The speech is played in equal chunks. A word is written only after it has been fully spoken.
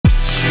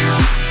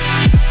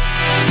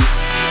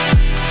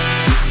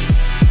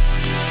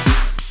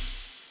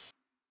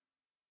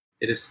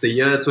is the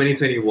year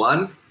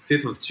 2021,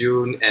 5th of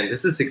June, and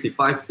this is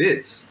 65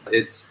 Bits.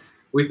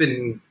 We've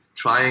been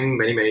trying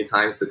many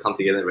times to come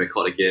together and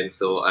record again,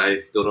 so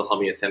I don't know how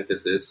many attempts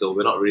this is, so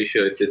we're not really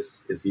sure if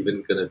this is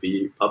even going to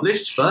be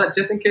published, but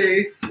just in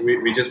case,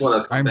 we just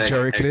want to come I'm back.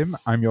 Jerry Klim.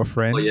 I'm your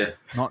friend,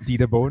 not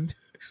Dieter Bone.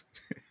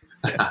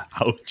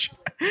 Ouch.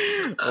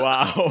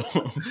 Wow.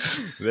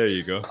 There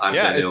you go.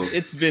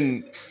 It's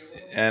been,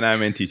 and I'm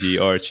NTT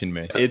or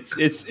Chinmay.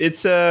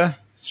 It's a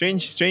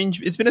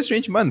strange. It's been a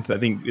strange month. I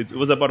think it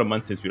was about a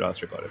month since we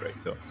last recorded,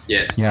 right? So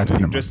yes, yeah, it's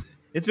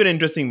been an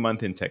interesting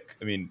month in tech.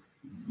 I mean,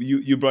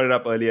 you brought it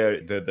up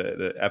earlier,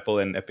 the Apple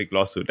and Epic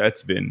lawsuit.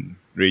 That's been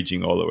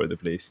raging all over the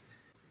place.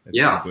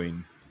 I've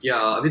been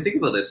thinking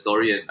about that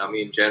story, and I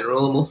mean, in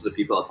general, most of the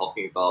people are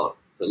talking about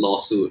the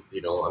lawsuit.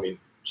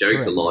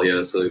 Jerry's a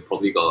lawyer, so he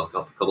probably got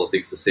a couple of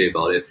things to say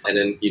about it. And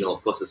then,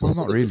 of course, there's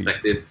also the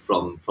perspective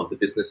from the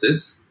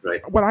businesses,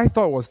 right? What I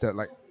thought was that,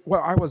 what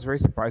I was very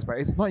surprised by,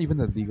 it's not even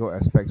the legal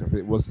aspect of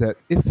it, was that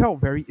it felt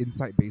very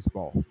inside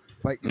baseball.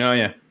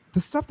 The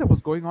stuff that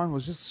was going on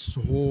was just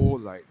so,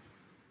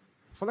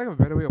 for lack of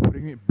a better way of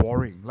putting it,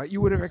 boring. You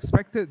would have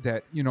expected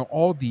that,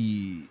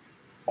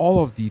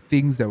 all of the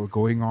things that were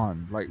going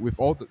on, with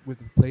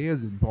the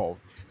players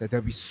involved, that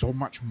there'd be so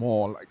much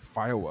more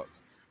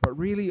fireworks. But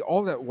really,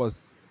 all that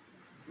was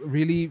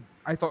really,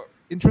 I thought,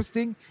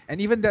 interesting. And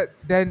even that,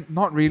 then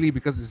not really,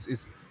 because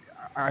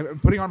I'm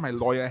putting on my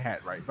lawyer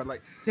hat, right? But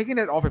taking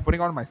that off and putting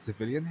on my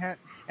civilian hat,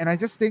 and I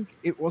just think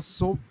it was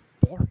so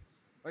boring.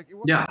 It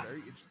wasn't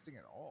very interesting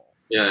at all.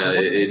 Yeah, it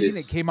wasn't anything is.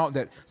 that came out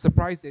that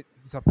surprised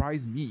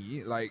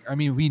me.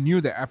 We knew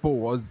that Apple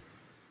was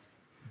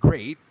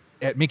great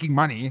at making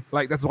money.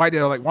 That's why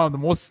they're one of the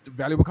most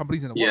valuable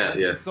companies in the world.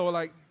 Yeah. So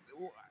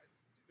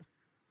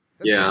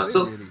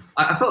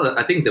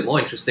I think the more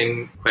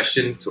interesting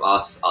question to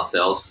ask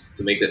ourselves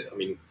to make that,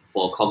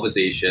 for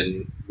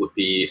conversation would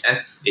be,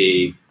 as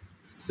a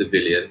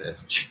civilian,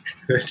 as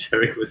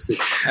Jerry was saying,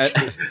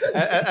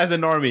 as a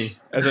normie,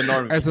 as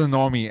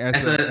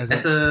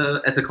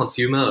a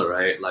consumer,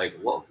 right?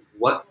 What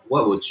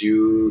would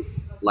you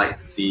like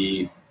to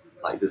see,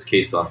 this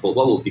case to unfold?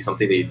 What would be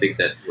something that you think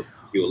that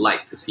you would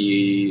like to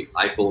see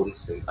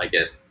iPhones, and I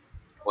guess,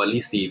 or at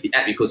least the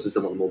app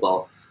ecosystem on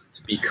mobile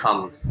to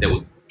become that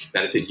would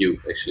benefit you,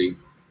 actually?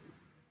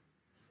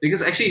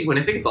 Because actually, when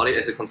I think about it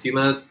as a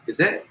consumer, is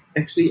there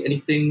actually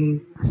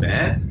anything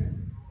bad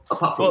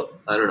apart from,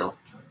 I don't know,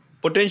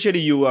 potentially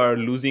you are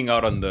losing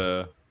out on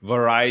the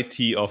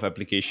variety of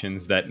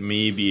applications that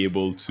may be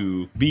able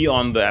to be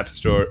on the App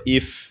Store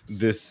if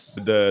the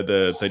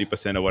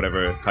 30% or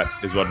whatever cut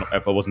is what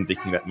Apple wasn't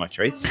taking that much,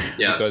 right?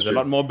 Yeah, because a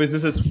lot more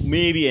businesses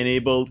may be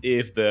enabled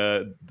if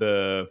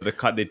the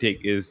cut they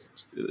take is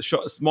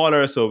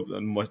smaller, so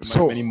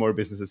many more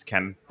businesses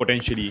can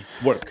potentially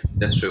work.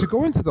 That's true. To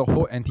go into the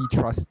whole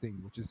antitrust thing,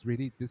 which is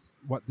really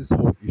what this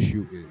whole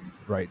issue is,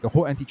 right? The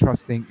whole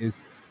antitrust thing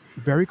is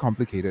very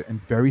complicated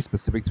and very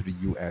specific to the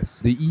US.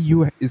 The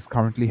EU is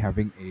currently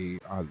having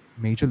a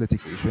major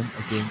litigation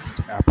against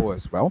Apple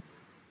as well.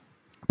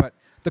 But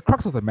the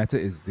crux of the matter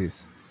is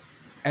this.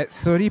 At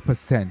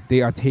 30%, they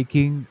are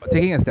taking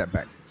a step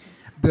back.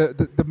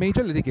 The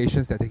major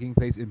litigations that are taking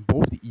place in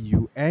both the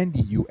EU and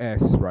the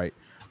US, right,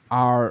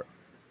 are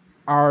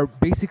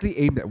basically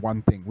aimed at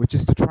one thing, which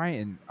is to try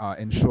and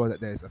ensure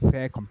that there's a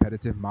fair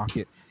competitive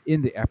market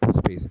in the Apple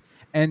space.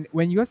 And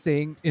when you're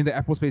saying in the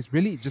Apple space,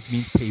 really it just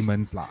means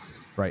payments,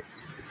 right?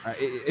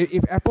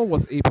 If Apple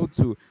was able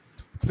to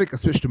flick a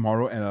switch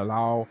tomorrow and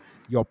allow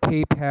your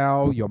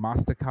PayPal, your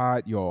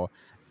MasterCard, your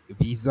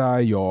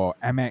Visa, your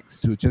Amex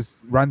to just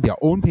run their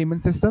own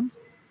payment systems,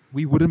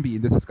 we wouldn't be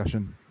in this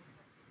discussion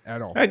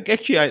at all.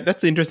 Actually,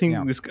 that's interesting.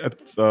 Yeah. This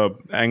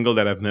angle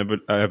that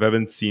I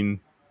haven't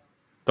seen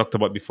talked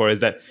about before is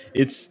that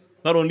it's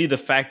not only the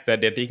fact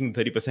that they're taking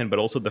 30%, but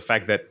also the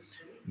fact that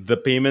the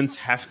payments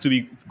have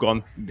to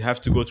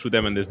go through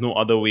them, and there's no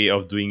other way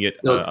of doing it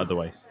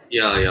otherwise.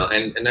 Yeah,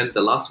 and then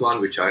the last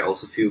one, which I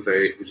also feel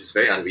which is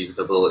very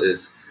unreasonable,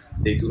 is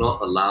they do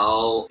not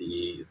allow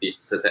the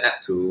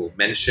app to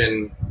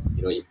mention,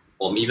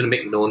 or even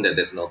make known that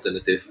there's an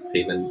alternative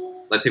payment.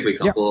 Let's say, for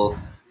example,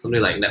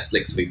 something like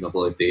Netflix, for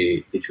example, if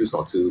they choose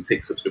not to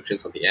take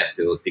subscriptions on the app,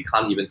 they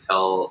can't even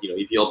tell,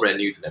 if you're brand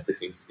new to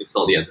Netflix, you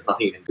install the app, there's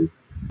nothing you can do.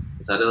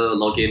 It's either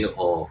log in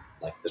or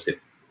that's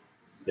it.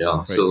 Yeah,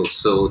 right.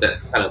 So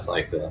that's kind of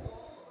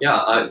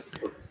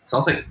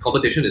sounds like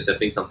competition is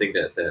definitely something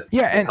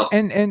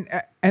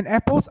that and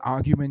Apple's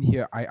argument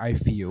here, I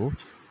feel,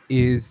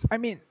 is,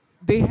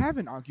 they have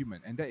an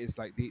argument, and that is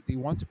they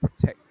want to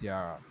protect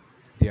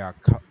their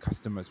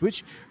customers,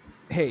 which,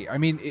 hey,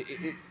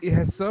 it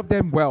has served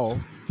them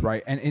well,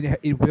 right? And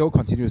it will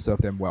continue to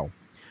serve them well.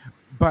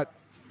 But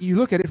you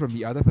look at it from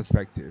the other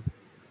perspective,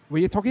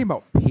 when you're talking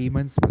about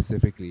payments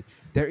specifically,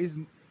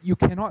 you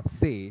cannot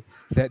say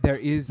that there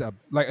is a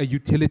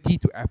utility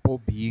to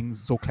Apple being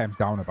so clamped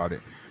down about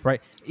it,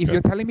 right? If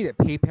you're telling me that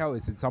PayPal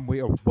is in some way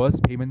a worse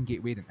payment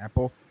gateway than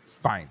Apple,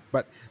 fine.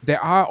 But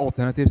there are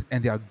alternatives,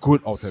 and there are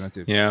good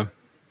alternatives. Yeah.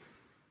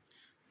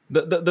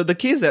 The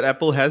case that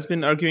Apple has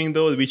been arguing,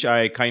 though, which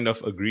I kind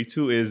of agree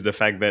to, is the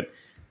fact that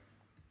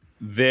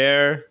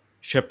their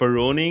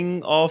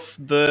chaperoning of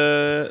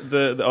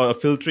the or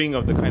filtering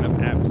of the kind of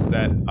apps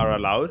that are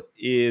allowed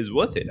is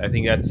worth it. I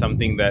think that's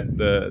something that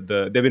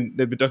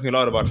they've been talking a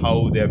lot about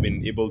how they have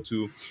been able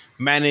to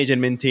manage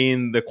and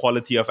maintain the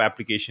quality of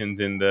applications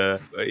in the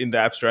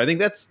App Store. I think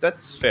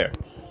that's fair.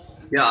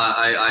 Yeah,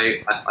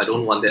 I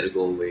don't want that to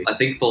go away. I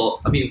think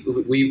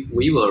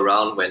we were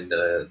around when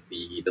the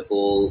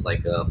whole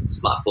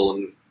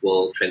smartphone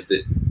world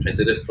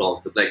transited from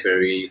the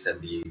Blackberries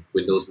and the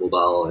Windows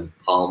Mobile and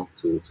Palm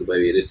to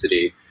where it is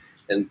today.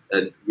 And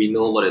we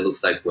know what it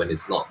looks like when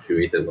it's not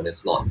curated, when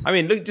it's not. I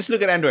mean, just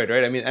look at Android,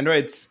 right? I mean,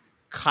 Android's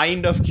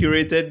kind of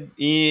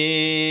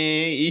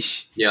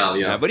curated-ish.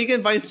 Yeah. But you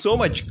can find so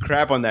much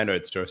crap on the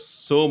Android store.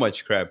 So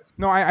much crap.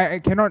 No, I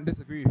cannot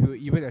disagree with you.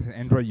 Even as an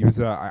Android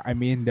user, I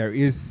mean, there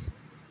is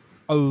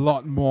a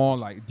lot more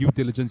like due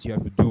diligence you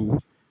have to do.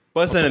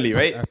 Personally,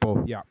 right?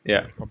 Apple, yeah.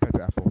 Compared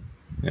to Apple.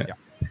 Yeah.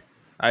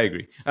 I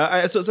agree.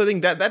 So I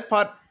think that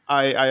part,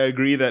 I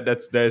agree that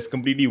is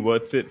completely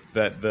worth it.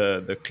 That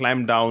the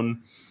clamp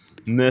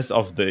downness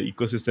of the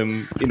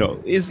ecosystem,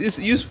 is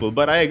useful.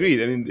 But I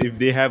agree. I mean, if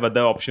they have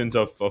other options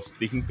of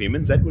taking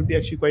payments, that would be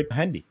actually quite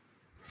handy.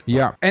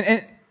 Yeah,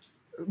 and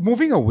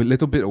moving a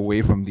little bit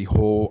away from the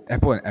whole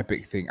Apple and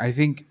Epic thing, I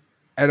think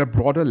at a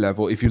broader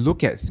level, if you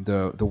look at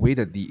the way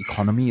that the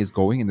economy is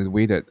going and the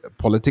way that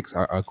politics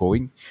are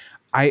going,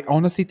 I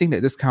honestly think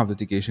that this kind of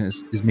litigation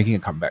is making a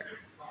comeback.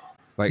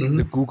 Like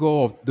the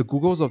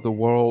Googles of the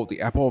world,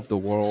 the Apple of the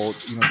world,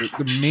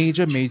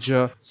 the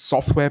major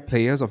software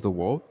players of the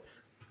world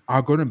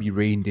are going to be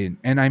reined in.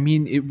 And I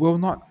mean, it will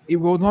not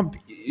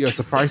be a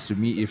surprise to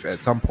me if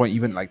at some point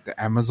even like the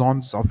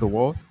Amazons of the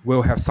world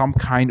will have some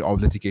kind of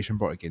litigation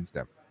brought against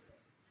them.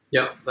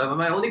 Yeah, but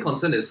my only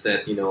concern is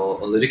that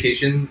a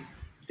litigation,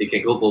 they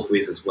can go both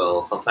ways as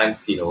well.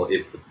 Sometimes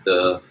if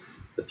the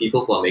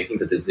people who are making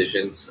the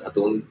decisions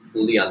don't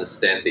fully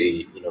understand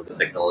the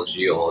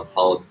technology or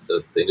how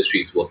the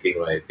industry is working,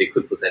 right? They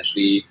could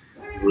potentially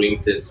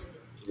ruin things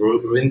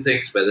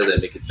rather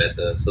than make it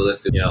better. So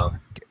that's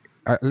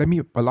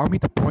allow me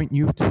to point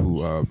you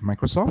to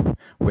Microsoft,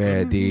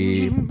 where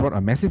they brought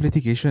a massive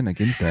litigation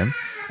against them,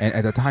 and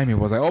at the time it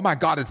was like, oh my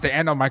god, it's the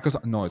end of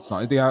Microsoft. No, it's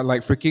not. They are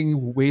like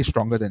freaking way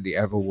stronger than they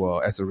ever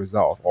were as a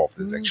result of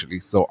this, actually.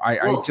 So I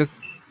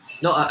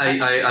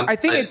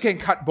think it can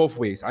cut both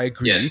ways. I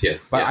agree.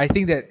 Yes. But I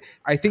think that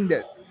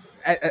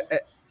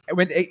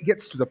when it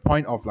gets to the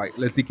point of like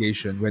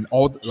litigation, when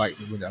all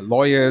when there are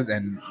lawyers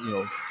and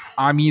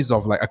armies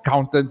of like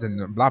accountants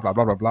and blah blah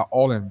blah blah blah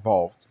all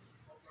involved,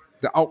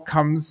 the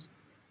outcomes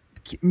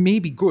may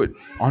be good.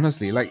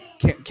 Honestly, like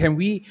can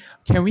we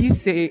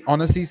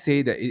honestly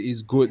say that it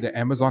is good that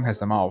Amazon has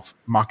the amount of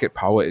market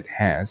power it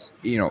has,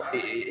 in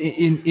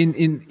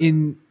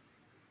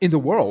the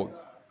world?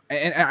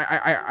 And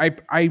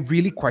I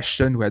really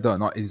question whether or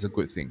not it is a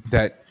good thing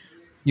that,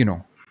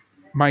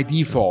 my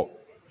default,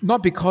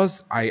 not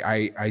because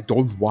I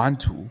don't want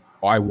to,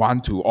 or I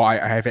want to, or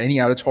I have any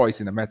other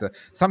choice in the matter.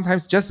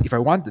 Sometimes just if I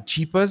want the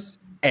cheapest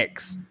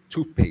X,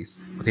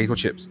 toothpaste, potato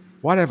chips,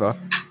 whatever,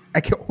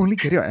 I can only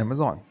get it on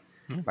Amazon.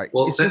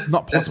 It's just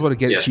not possible to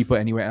get it cheaper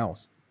anywhere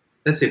else.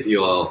 That's if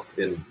you are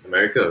in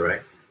America,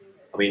 right?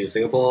 I mean, in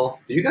Singapore,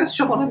 do you guys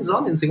shop on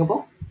Amazon in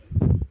Singapore?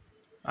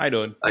 I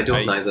don't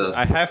either.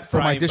 I have for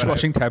my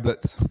dishwashing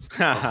tablets.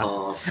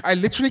 I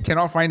literally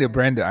cannot find the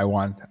brand that I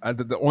want.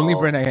 The only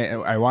brand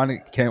I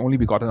want can only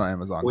be gotten on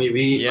Amazon.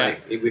 We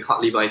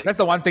hardly buy. That's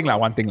the one thing lah.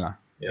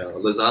 Yeah,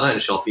 Lazada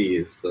and Shopee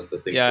is the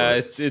thing. Yeah,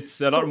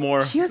 it's a lot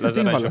more. Here's the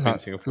thing about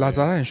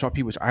Lazada and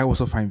Shopee, which I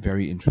also find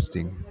very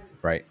interesting.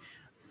 Right,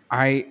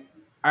 I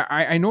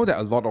know that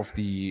a lot of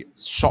the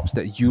shops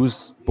that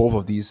use both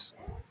of these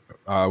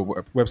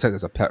websites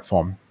as a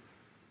platform,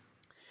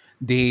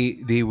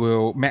 they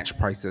will match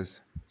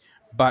prices,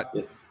 but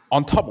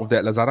on top of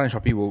that, Lazada and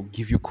Shopee will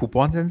give you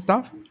coupons and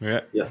stuff.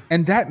 Yeah.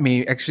 And that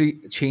may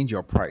actually change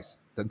your price.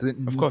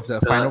 Of course, the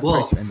final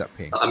price you end up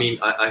paying. I mean,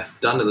 I've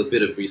done a little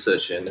bit of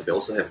research, and we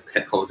also have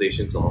had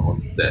conversations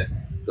on that,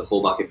 the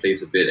whole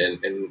marketplace a bit,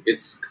 and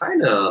it's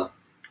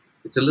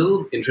it's a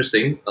little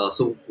interesting.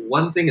 So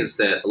one thing is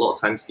that a lot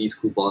of times these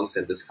coupons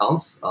and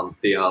discounts,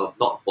 they are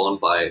not borne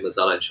by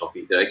Lazada and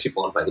Shopee. They're actually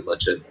borne by the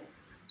merchant.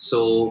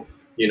 So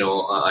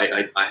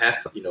I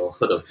have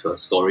heard of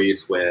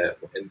stories where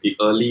in the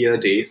earlier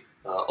days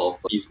of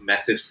these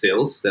massive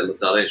sales that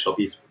Lazada and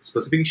Shopee,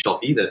 specifically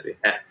Shopee, that they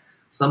had,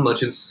 some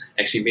merchants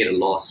actually made a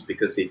loss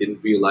because they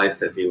didn't realize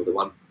that they were the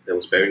one that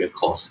was bearing the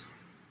cost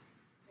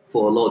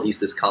for a lot of these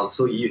discounts.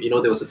 So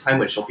there was a time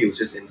when Shopee was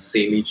just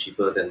insanely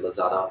cheaper than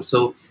Lazada.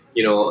 So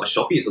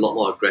Shopee is a lot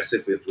more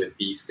aggressive with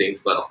these things,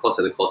 but of course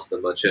at the cost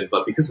of the merchant.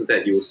 But because of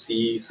that, you will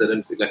see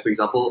certain, like for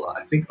example,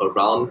 I think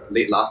around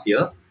late last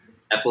year,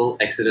 Apple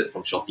exited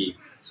from Shopee.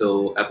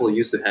 So Apple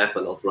used to have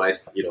an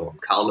authorized,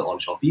 account on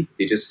Shopee.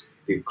 They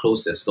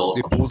closed their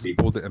stores on Shopee.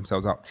 Pulled it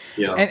themselves out.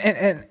 Yeah.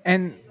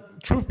 And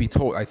truth be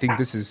told, I think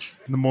this is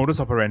the modus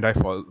operandi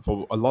for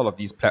a lot of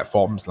these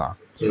platforms,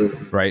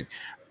 right?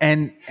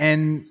 And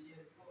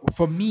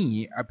for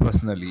me,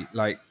 personally,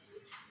 like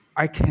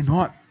I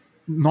cannot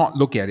not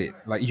look at it.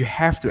 Like you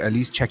have to at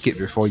least check it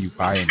before you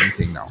buy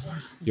anything now.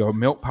 Your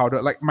milk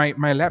powder, like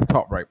my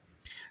laptop, right?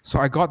 So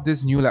I got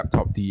this new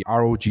laptop, the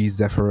ROG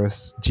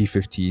Zephyrus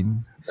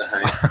G15.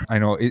 Nice. I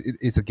know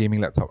it's a gaming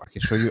laptop. I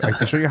can show you. I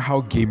can show you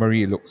how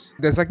gamery it looks.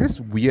 There's like this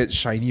weird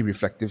shiny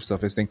reflective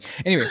surface thing.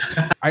 Anyway,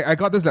 I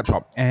got this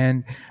laptop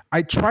and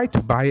I tried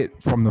to buy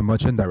it from the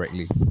merchant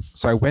directly.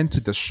 So I went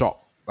to the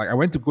shop. Like I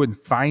went to go and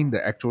find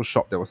the actual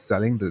shop that was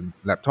selling the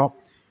laptop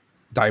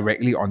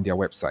directly on their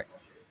website.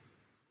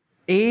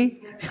 Their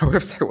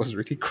website was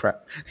really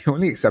crap. They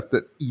only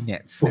accepted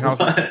eNets. And I was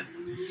like,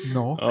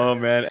 no. Oh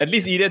man, at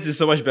least eNets is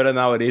so much better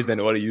nowadays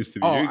than what it used to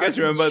be. You guys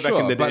remember back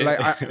in the day? But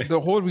like, the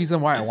whole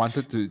reason why I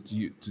wanted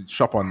to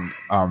shop on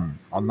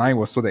online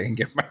was so that I can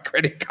get my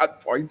credit card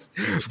points.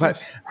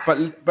 But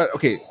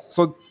okay,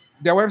 so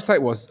their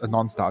website was a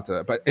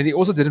non-starter, and they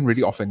also didn't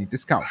really offer any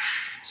discounts.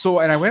 So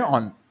and I went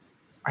on,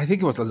 I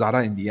think it was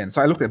Lazada in the end.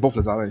 So I looked at both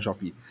Lazada and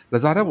Shopee.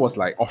 Lazada was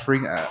like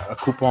offering a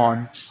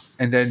coupon,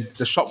 and then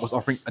the shop was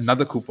offering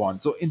another coupon.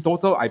 So in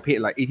total, I paid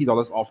like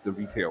 $80 off the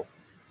retail.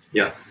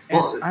 Yeah.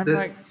 Well,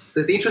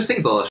 the interesting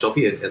about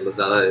Shopee and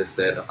Lazada is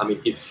that, I mean,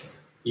 if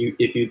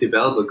you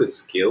develop a good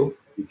skill,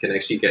 you can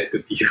actually get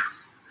good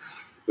deals,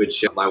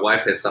 which my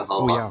wife has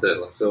somehow mastered.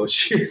 Yeah. So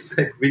she's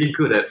like really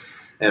good at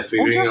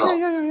figuring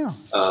out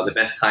the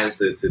best times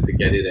to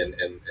get it and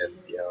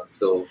yeah.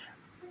 So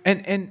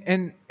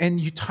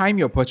and you time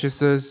your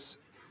purchases.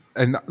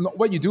 And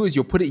what you do is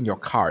you put it in your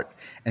cart,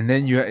 and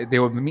then they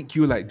will make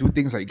you like do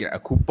things like get a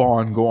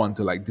coupon, go on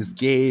to like this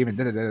game, and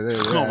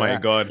oh my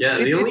god! Yeah,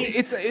 I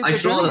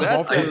draw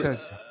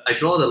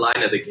the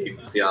line at the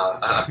games. Yeah,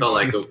 I felt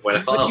like when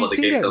I found out about the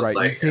games, I was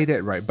like, you say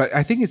that right, but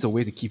I think it's a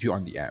way to keep you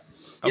on the app.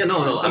 Yeah,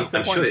 no,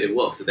 I'm sure it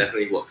works. It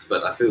definitely works.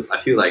 But I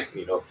feel like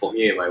for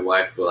me and my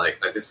wife, we're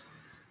like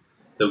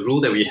the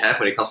rule that we have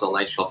when it comes to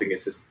online shopping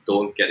is just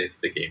don't get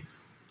into the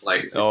games.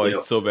 Like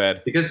it's so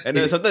bad because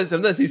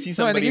sometimes you see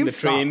somebody in the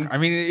train. I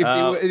mean,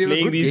 if they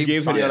playing these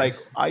games, and you're like,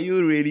 "Are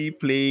you really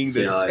playing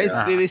them?"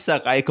 They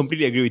suck. I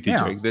completely agree with you,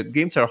 Jorik. The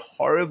games are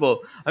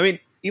horrible. I mean,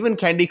 even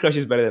Candy Crush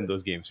is better than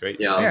those games, right?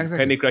 Yeah, exactly.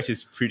 Candy Crush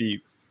is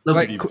pretty. No,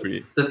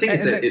 pretty. The thing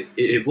is that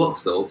it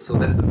works though, so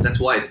that's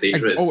why it's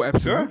dangerous. Oh,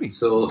 absolutely.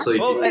 So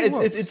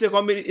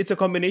it's a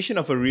combination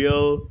of a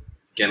real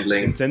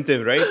gambling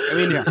incentive, right? I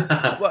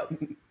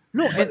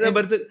mean,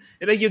 but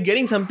like you're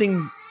getting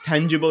something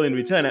tangible in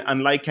return,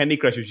 unlike Candy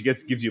Crush, which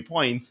gives you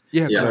points.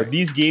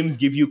 These games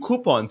give you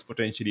coupons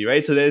potentially,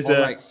 right? So there's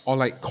or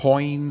like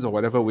coins or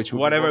whatever, which you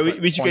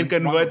can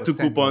convert to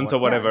coupons or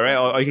whatever, right?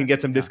 Or you can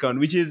get some discount,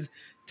 which is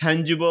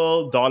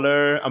tangible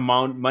dollar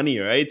amount money,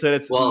 right? So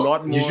that's a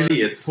lot more.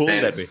 Usually it's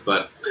cents,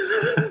 but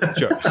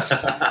sure.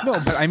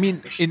 No, but I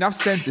mean, enough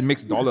cents it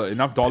makes dollar.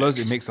 Enough dollars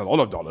it makes a lot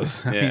of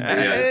dollars.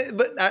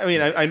 But I mean,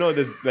 I know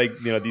there's like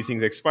these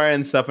things expire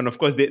and stuff, and of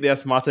course they are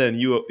smarter than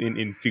you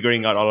in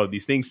figuring out all of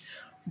these things.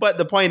 But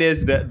the point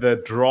is that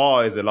the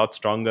draw is a lot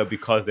stronger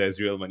because there's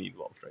real money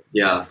involved, right?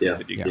 Yeah.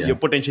 You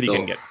potentially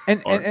can get.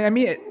 And I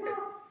mean,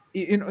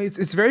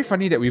 it's very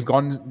funny that we've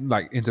gone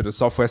like into the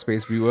software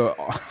space. We were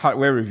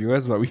hardware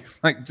reviewers, but we've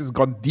like just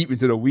gone deep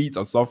into the weeds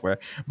of software.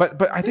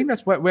 But I think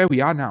that's where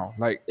we are now.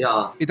 Like,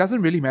 it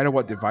doesn't really matter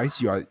what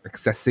device you are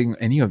accessing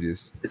any of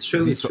this. It's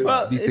true. These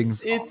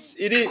things.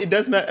 It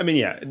does matter. I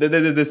mean,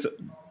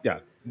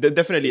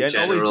 definitely. And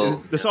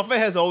always the software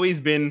has always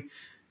been.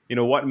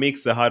 What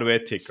makes the hardware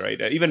tick,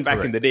 right? Even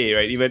back in the day,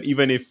 right?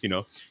 Even if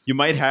you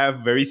might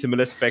have very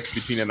similar specs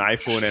between an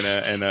iPhone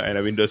and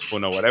a Windows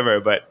phone or whatever,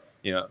 but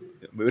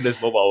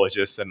Windows Mobile was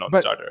just a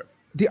non-starter.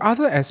 But the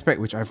other aspect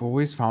which I've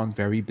always found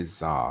very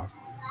bizarre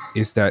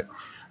is that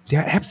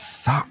their apps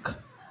suck.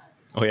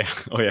 Oh yeah.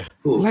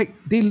 Cool. Like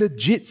they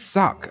legit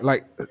suck.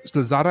 Like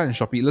Lazada and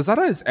Shopee.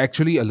 Lazada is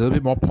actually a little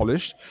bit more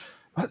polished,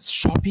 but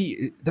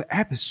Shopee, the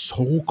app is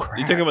so crap.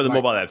 You're talking about the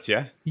mobile apps,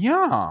 yeah?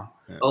 Yeah.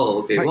 Oh,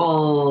 okay.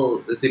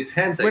 Well, it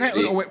depends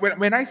actually.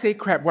 When I say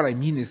crap, what I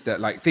mean is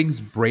that like things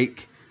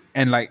break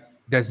and like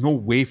there's no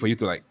way for you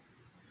to like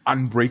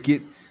unbreak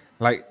it.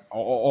 Like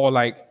or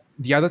like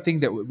the other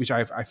thing that which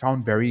I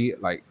found very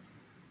like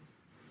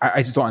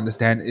I just don't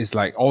understand is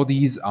like all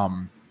these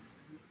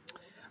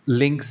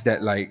links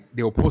that like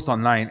they will post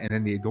online and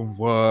then they don't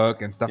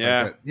work and stuff like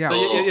that. Yeah,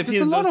 so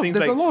there's a lot of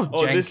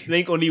jank. This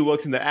link only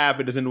works in the app;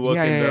 it doesn't work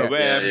in the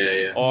web.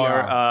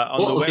 On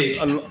the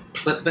web.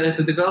 But as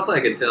a developer, I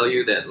can tell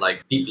you that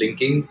like deep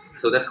linking.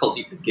 So that's called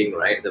deep linking,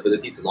 right? The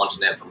ability to launch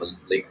an app from a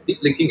link.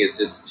 Deep linking is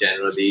just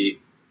generally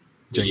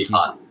really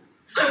hard.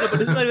 No,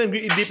 but it's not even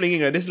deep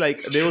linking, right? This is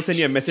like they will send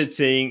you a message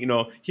saying,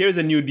 here's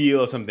a new deal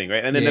or something,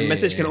 right? And then the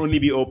message can only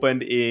be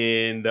opened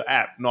in the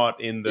app,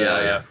 not in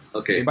the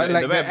okay. But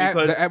like the web,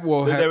 because the app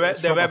will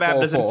the web app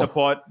doesn't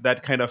support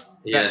that kind of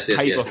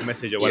type of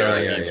message or whatever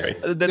it means,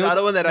 right? The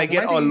other one that I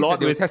get a lot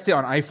with test it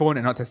on iPhone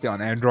and not test it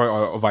on Android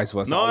or vice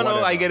versa. No,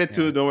 I get it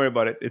too. Don't worry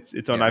about it.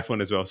 It's on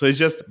iPhone as well. So it's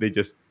just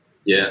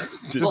Yeah.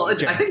 Well, I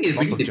think it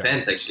really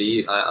depends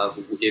actually.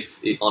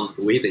 If on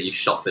the way that you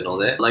shop and all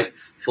that. Like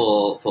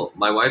for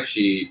my wife,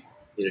 she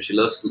she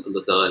loves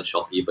Lazada and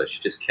Shopee, but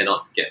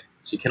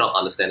she cannot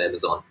understand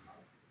Amazon.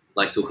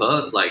 Like to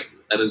her, like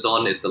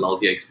Amazon is the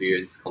lousy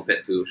experience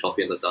compared to Shopee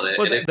and Lazada.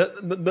 Well,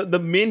 And the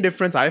main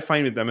difference I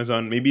find with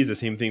Amazon, maybe it's the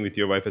same thing with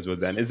your wife as well,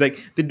 Dan, is like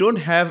they don't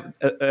have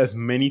as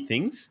many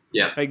things.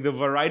 Yeah. Like the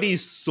variety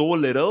is so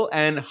little,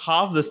 and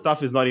half the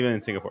stuff is not even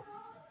in Singapore.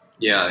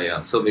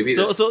 Yeah. So maybe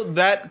so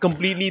that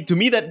completely, to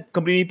me, that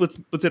completely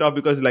puts it off,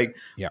 because like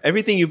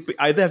everything you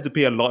either have to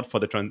pay a lot for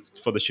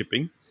the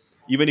shipping,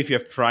 even if you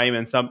have Prime,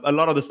 and a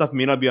lot of the stuff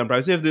may not be on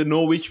Prime, so you have to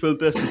know which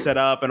filters to set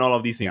up and all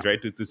of these things, right?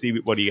 To see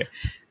what you get.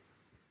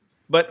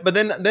 But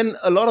then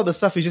a lot of the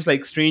stuff is just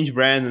like strange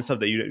brands and stuff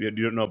that you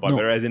don't know about.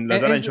 Whereas in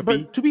Lazada and Shopee,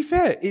 but to be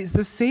fair, it's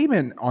the same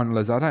on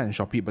Lazada and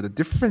Shopee. But the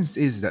difference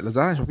is that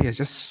Lazada and Shopee has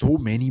just so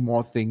many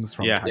more things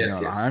from China. Yes.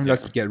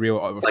 Let's get real.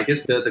 I guess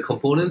the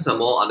components are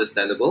more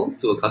understandable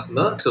to a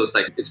customer. So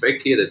it's very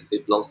clear that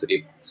it belongs to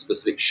a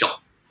specific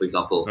shop, for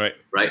example.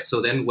 Right.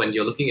 So then when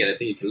you're looking at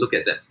anything, you can look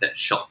at that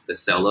shop, the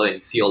seller,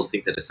 and see all the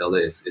things that the seller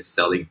is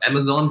selling.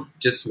 Amazon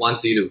just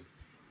wants you to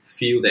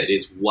feel that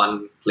it's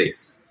one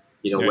place.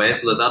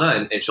 Whereas Lazada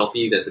and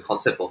Shopee, there's a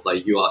concept of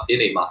like you are in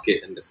a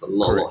market and there's a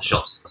lot of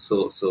shops.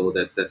 So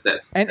there's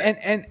that.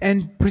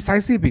 And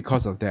precisely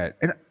because of that.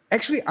 And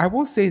actually, I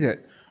will say that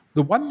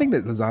the one thing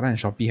that Lazada and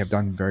Shopee have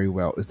done very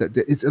well is that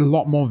it's a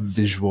lot more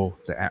visual,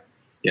 the app.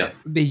 Yeah.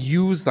 They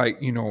use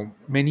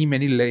many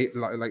layers, a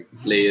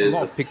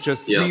lot of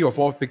pictures, 3 or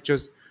 4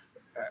 pictures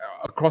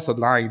across a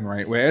line,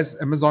 right? Whereas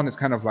Amazon is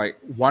kind of like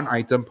one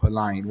item per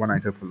line.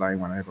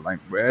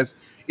 Whereas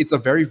it's a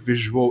very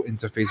visual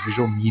interface,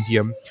 visual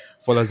medium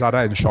for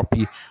Lazada and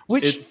Shopee,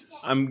 which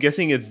I'm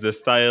guessing it's the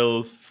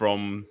style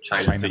from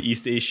China. To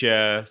East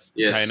Asia,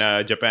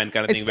 China, Japan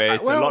kind of thing, where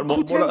it's a lot more,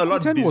 a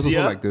lot Qoo10 busier. was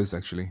also like this,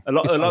 actually. A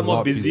lot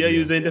more busier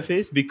user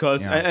interface,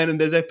 because and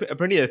there's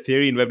apparently a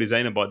theory in web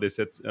design about this,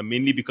 that's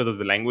mainly because of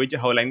the language,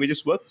 how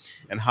languages work,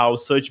 and how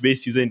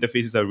search-based user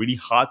interfaces are really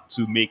hard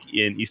to make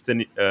in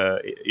Eastern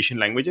Asian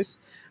languages,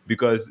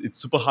 because it's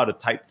super hard to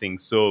type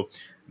things. So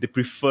they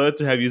prefer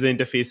to have user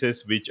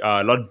interfaces which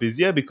are a lot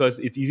busier, because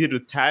it's easier to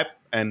tap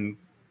and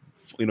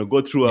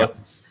go through a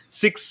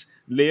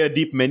 6-layer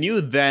deep menu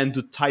than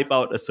to type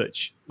out a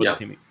search for the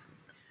same thing.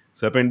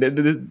 So apparently,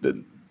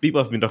 the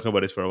people have been talking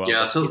about this for a while.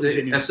 Yeah, so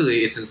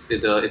absolutely,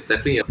 it's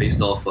definitely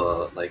based off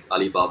like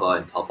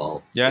Alibaba and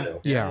Taobao.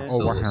 So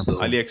 100%.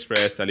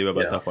 AliExpress,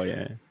 Alibaba,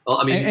 Taobao. Well,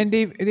 I mean, and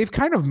they've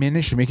kind of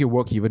managed to make it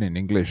work even in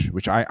English,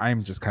 which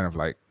I'm just kind of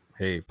like,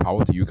 hey,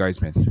 power to you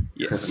guys, man.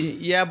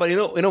 Yeah, but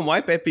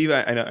my pet peeve,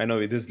 I know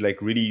it is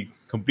like really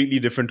completely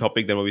different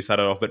topic than what we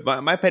started off,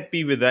 but my pet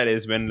peeve with that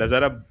is when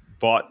Lazada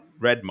bought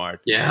Redmart.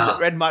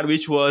 Redmart,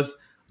 which was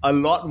a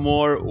lot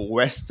more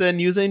Western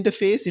user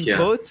interface in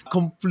quotes,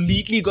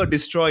 completely got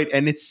destroyed,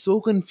 and it's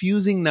so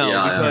confusing now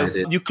because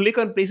you click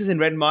on places in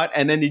Redmart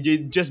and then they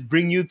just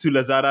bring you to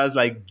Lazada's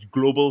like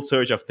global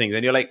search of things,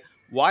 and you're like,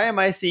 why am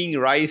I seeing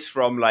rice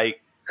from like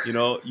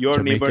your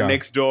Jamaica. neighbor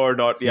next door,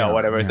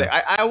 whatever. It's like,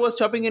 I was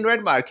shopping in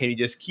Redmart. Can you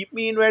just keep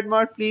me in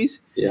Redmart, please?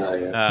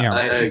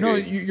 I no,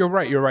 you're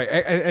right.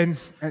 And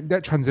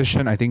that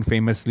transition, I think,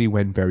 famously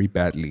went very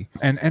badly.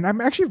 And I'm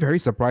actually very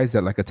surprised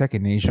that like a Tech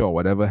in Asia or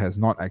whatever has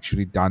not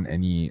actually done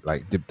any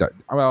like dip.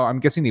 Well, I'm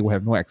guessing they will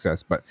have no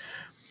access, but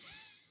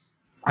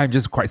I'm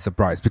just quite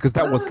surprised because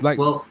that was like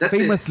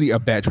famously a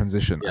bad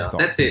transition. Yeah,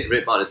 that's it.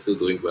 Redmart is still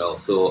doing well,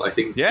 so I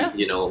think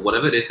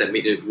whatever it is that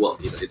made it work,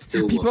 it's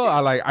still. People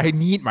are like, I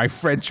need my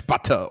French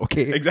butter.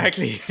 Okay,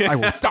 exactly. I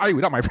will die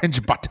without my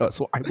French butter,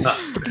 so I will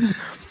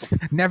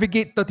freaking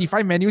navigate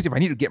 35 menus if I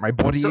need to get my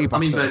body. But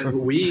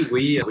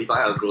we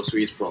buy our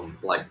groceries from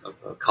like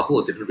a couple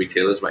of different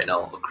retailers right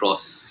now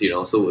across.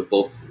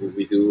 So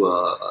we do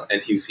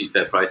NTUC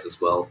FairPrice as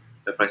well.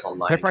 FairPrice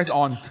online. FairPrice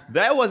on.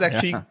 That was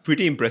actually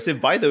pretty impressive.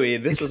 By the way,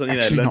 this was something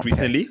that I learned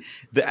recently.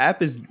 The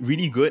app is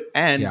really good,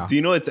 and do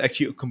you know it's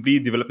actually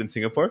completely developed in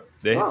Singapore?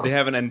 They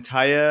have an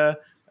entire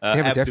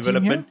app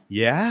development.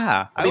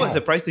 Yeah, I was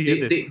surprised to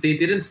hear this. They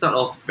didn't start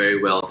off very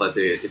well, but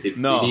they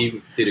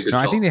really did a good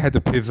job. I think they had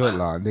to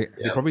pivot.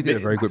 They probably did a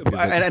very good pivot.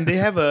 And they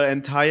have an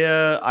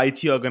entire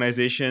IT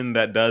organization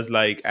that does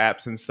like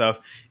apps and stuff,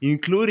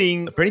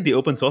 including apparently they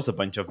open source a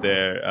bunch of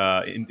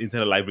their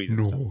internal libraries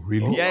and stuff.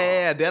 Really?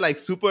 Yeah. They're like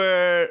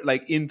super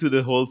like into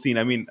the whole scene.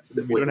 I mean,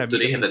 we don't have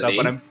meetups and stuff,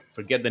 but I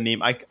forget the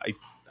name.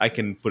 I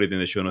can put it in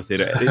the show notes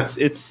later.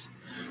 It's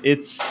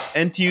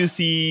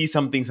NTUC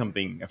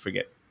something. I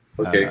forget.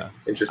 Okay,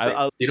 interesting.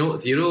 Do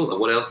you know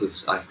what else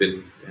is I've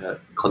been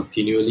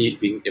continually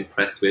being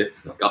impressed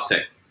with?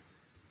 GovTech.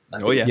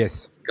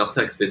 Yes.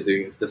 GovTech's been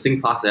doing the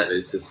SingPass app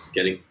is just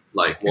getting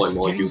like more and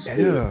more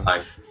useful with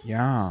time.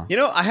 Yeah.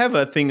 I have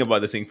a thing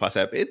about the SingPass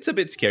app. It's a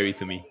bit scary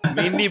to me,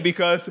 mainly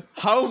because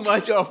how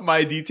much of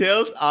my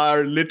details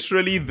are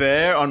literally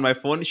there on my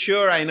phone.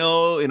 Sure, I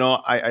know,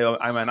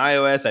 I'm an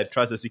iOS. I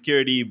trust the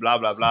security, blah,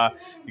 blah, blah.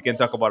 You can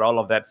talk about all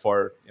of that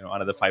for,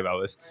 another 5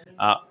 hours.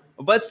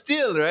 But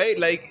still, right?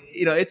 Like,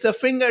 it's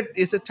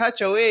a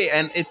touch away,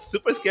 and it's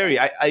super scary.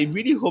 I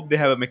really hope they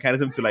have a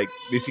mechanism to like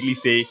basically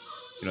say,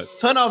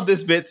 turn off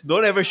this bit.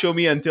 Don't ever show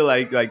me until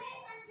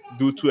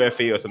do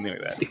 2FA or something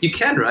like that? You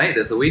can, right?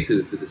 There's a way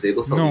to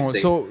disable some of No, these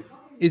things. so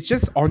it's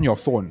just on your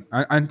phone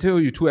until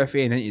you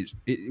 2FA, and then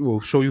it will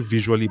show you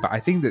visually. But I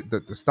think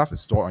that the stuff is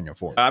stored on your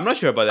phone. I'm not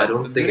sure about that. I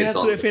don't think Do they it's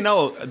have on. 2FA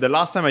now? The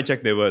last time I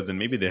checked, there was, and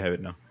maybe they have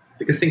it now.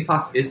 Because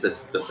SingPass is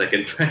the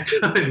second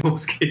factor in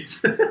most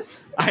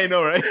cases. I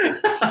know, right?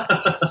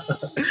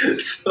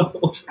 So,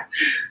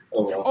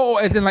 oh well. Oh,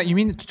 as in like you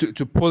mean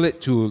to pull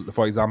it to,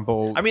 for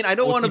example. I mean, I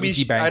don't want to be.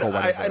 OCBC Bank or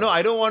whatever. I know.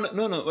 I don't want.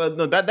 No.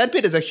 That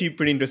bit is actually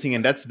pretty interesting,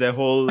 and that's the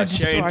whole share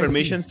digital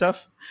information IC.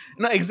 stuff.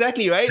 No,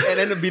 exactly right. And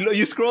then below,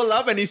 you scroll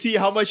up and you see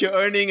how much you're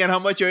earning and how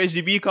much your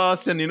HDB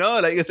costs, and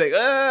like it's like,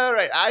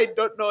 right. I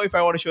don't know if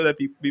I want to show that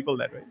people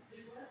that, right?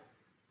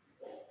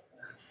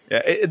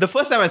 Yeah, the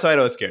first time I saw it,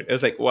 I was scared. It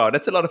was like, wow,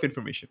 that's a lot of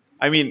information.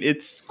 I mean,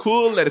 it's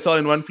cool that it's all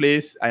in one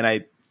place, and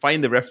I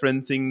find the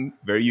referencing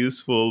very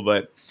useful,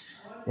 but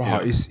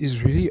Wow,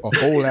 it's really a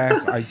whole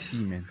ass IC,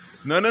 man.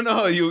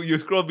 no. You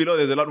scroll below,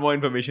 there's a lot more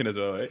information as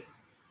well, right?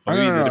 Or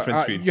maybe No, the different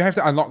screen. you have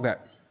to unlock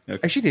that. Okay.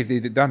 Actually,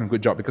 they've done a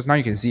good job because now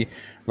you can see,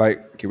 like,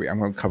 okay, wait, I'm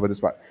going to cover this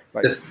part.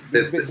 Like, This-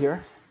 this this- bit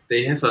here,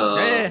 They have a.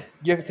 Yeah.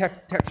 you have to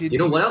tap here. You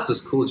know what else is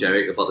cool,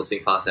 Jarek, about the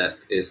SingPass app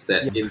is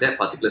that in that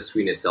particular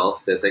screen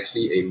itself, there's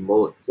actually a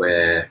mode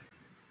where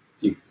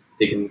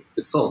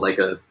it's sort of like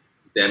a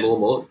demo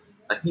mode.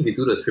 I think if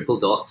you do the triple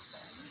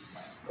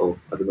dots, I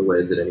don't know where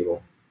is it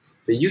anymore.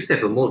 They used to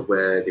have a mode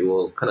where they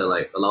will kind of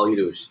like allow you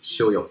to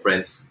show your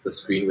friends the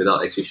screen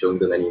without actually showing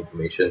them any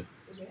information.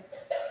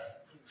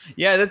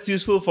 Yeah, that's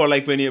useful for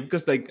like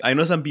because like I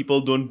know some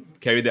people don't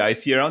carry the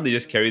IC around; they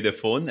just carry their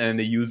phone and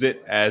they use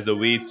it as a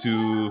way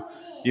to,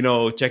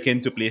 check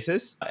into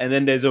places. And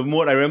then there's a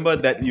mode. I remember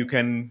that you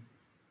can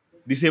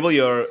disable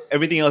your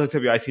everything else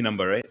except your IC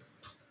number, right?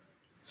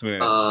 Something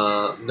like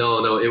that.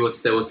 No.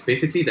 There was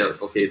basically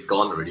that. Okay, it's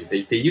gone already.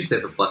 They used to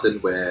have a button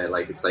where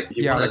like it's like if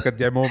you want like a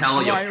demo. tell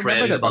No, your I remember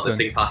friend that about the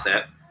button. SingPass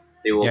app,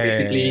 they will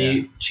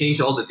basically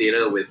change all the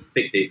data with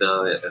fake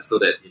data so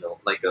that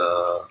like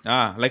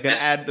a Like an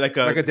ad, like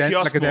a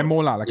kiosk like a demo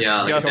mode. lah, like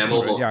yeah, a like a kiosk demo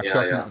mode. mode. Yeah.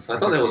 kiosk mode. So I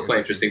thought that was quite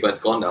interesting, but it's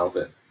gone now.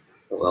 But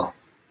oh well.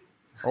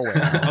 Oh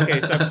well. Okay,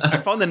 so I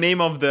found the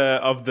name of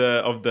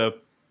the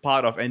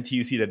part of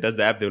NTUC that does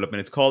the app development.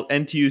 It's called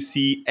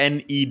NTUC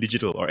NE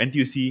Digital or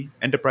NTUC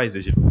Enterprise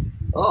Digital.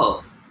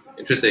 Oh,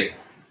 interesting.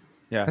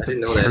 Yeah, I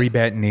didn't know Very that.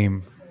 bad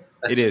name.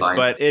 That's it is, fine.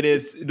 but it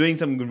is doing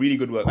some really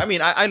good work. I mean,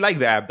 I like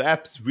the app. The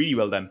app's really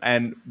well done.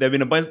 And there have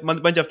been a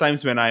bunch of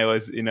times when I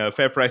was in a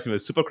fair price and it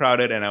was super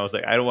crowded and I was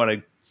like, I don't want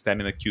to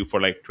stand in the queue for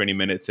like 20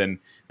 minutes. And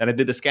then I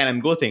did the scan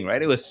and go thing,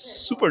 right? It was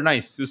super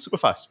nice. It was super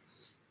fast.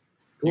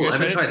 Cool. You I guys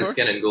haven't tried it tried the before?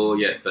 scan and go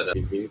yet, but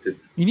we need to.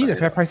 You need try a it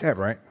Fair out. Price app,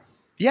 right?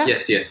 Yeah.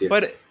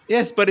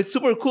 Yes. But it's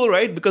super cool,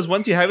 right? Because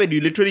once you have it, you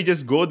literally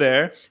just go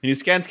there and you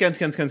scan,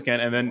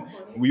 and then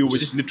you would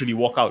just literally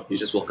walk out. You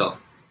just walk out.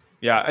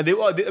 Yeah, and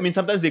I mean,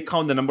 sometimes they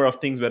count the number of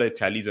things whether it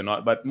tallies or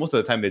not, but most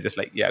of the time they're just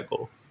like, yeah,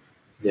 go.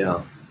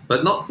 Yeah,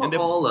 but not And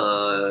all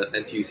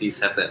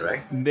NTUCs have that,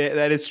 right?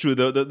 That is true.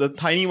 The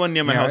tiny one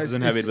near my house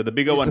doesn't have it, but the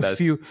bigger one does.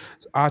 Few.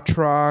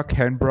 Atra,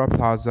 Canberra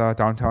Plaza,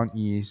 Downtown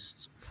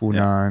East,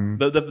 Funan,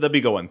 The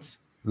bigger ones.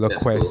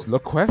 That's LaQuest. cool.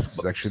 LaQuest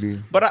is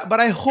actually. But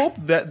I hope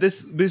that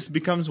this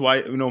becomes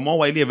more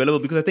widely available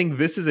because I think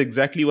this is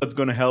exactly what's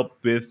going to help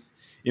with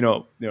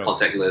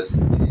Contactless.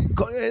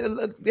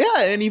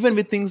 yeah, and even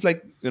with things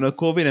like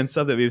COVID and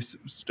stuff that we're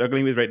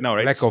struggling with right now,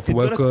 right? Lack of It's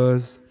gonna-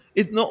 workers.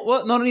 It's not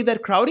only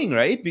that crowding,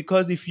 right?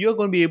 Because if you're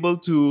going to be able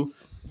to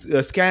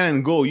scan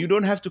and go, you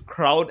don't have to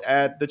crowd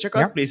at the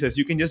checkout Yeah. places.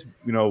 You can just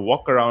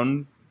walk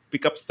around,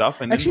 pick up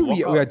stuff, and Actually, then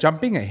we walk are out.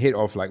 jumping ahead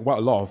of like what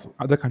a lot of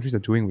other countries are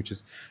doing, which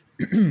is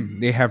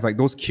they have like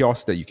those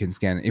kiosks that you can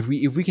scan. If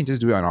we can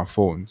just do it on our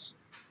phones.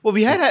 Well,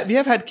 we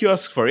have had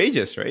kiosks for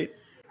ages, right?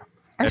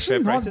 At Actually,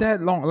 fair not prices?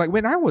 that long. Like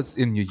when I was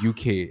in the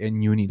UK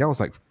in uni, that was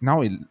like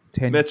now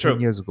 10 That's true.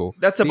 years ago.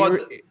 That's They about-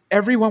 were-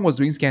 everyone was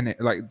doing scan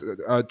like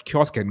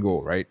kiosk can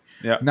go, right?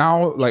 Yeah.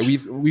 Now like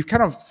we've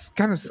kind of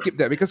skipped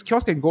that because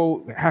kiosk can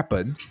go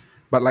happened,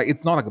 but like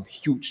it's not like a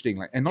huge thing.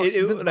 Like and not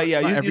even, Like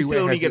yeah, not you everywhere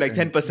still only has get it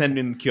like 10%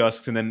 in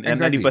kiosks and then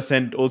Exactly.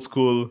 90% old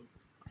school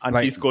auntie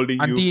like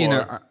scolding auntie you in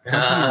for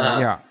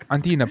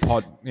auntie in a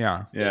pod.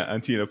 Yeah.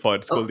 auntie in a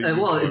pod scolding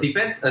you Well, for it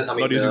depends. I mean,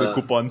 not using the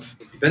coupons.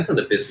 it depends on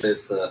the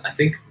business. I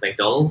think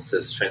McDonald's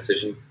has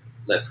transitioned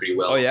that pretty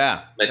well. Oh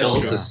yeah,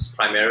 McDonald's true. is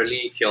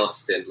primarily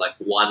kiosks and like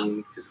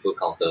one physical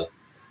counter.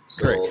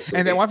 So, Correct. so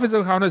And they- then one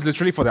physical counter is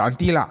literally for the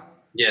auntie lah.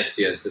 Yes,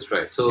 that's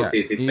right. So Yeah,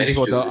 they've it is managed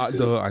for to,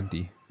 the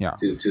auntie. Yeah.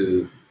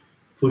 to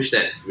push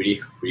that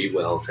really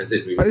well,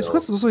 transit really But it's well.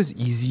 because also it's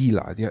easy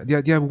lah.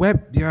 Their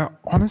web,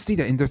 honestly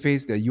their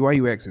interface, their UI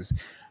UX is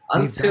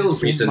they've Until done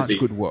so recently. much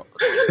good work.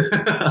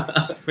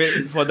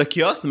 Wait, for the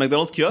kiosk, the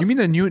McDonald's kiosk. You mean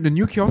the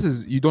new kiosk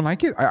is you don't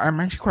like it? I'm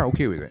actually quite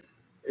okay with it.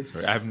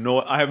 Sorry, I have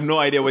no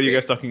idea what you Okay.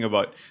 guys are talking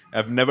about.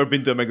 I've never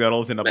been to a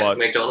McDonald's in about.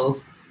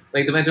 McDonald's,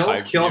 like the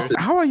McDonald's 5 kiosk. years.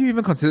 How are you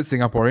even considered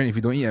Singaporean if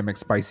you don't eat a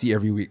McSpicy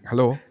every week?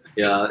 Hello?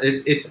 Yeah,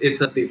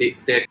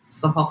 they're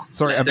somehow.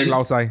 Sorry, I'm being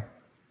flattened. Laosai.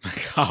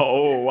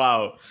 Oh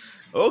wow.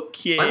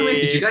 Okay. By the way,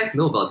 did you guys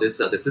know about this?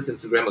 There's this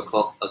Instagram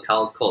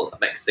account called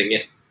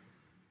McSingit.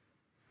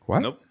 What?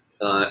 Nope.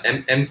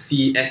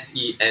 MCSENGET.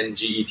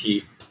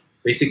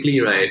 Basically,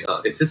 right,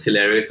 it's just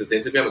hilarious. It's an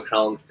Instagram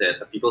account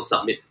that people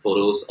submit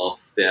photos of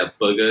their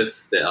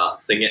burgers that are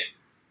singing.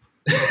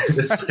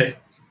 It's like,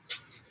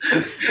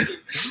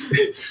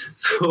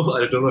 so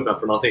I don't know if I'm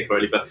pronouncing it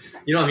correctly, but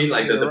you know what I mean.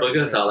 Like the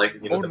burgers are like,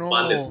 you know, the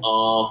bun is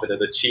off, and then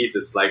the cheese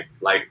is like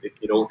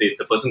you know, the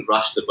person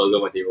rushed the burger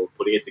when they were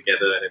putting it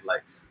together, and then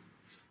like.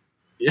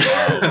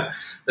 Yeah,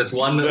 there's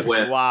one where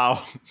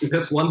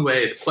there's one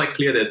where it's quite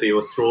clear that they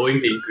were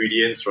throwing the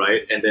ingredients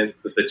right, and then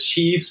the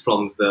cheese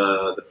from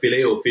the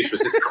filet o fish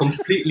was just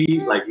completely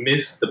like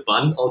missed the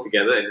bun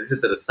altogether, and it's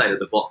just at the side of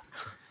the box.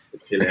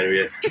 It's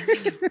hilarious.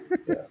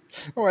 Yeah.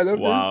 Oh, I love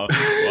this. Wow.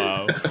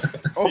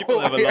 People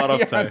have a lot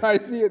of time. I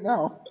see it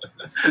now.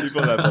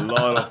 People have a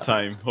lot of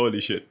time. Holy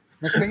shit.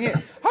 Mexingit.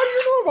 How do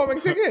you know about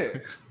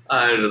Mexingit?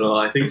 I don't know.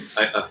 I think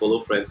I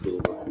follow friends who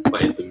are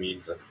quite into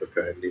memes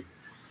apparently.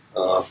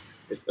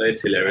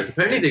 It's hilarious.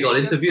 Apparently, they got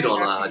interviewed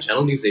on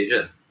Channel News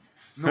Asia.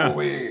 No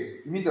way.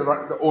 You mean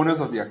the owners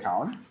of the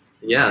account?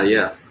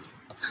 Yeah.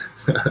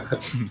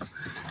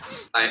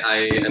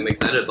 I am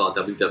excited about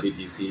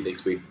WWDC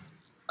next week.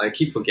 I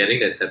keep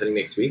forgetting that it's happening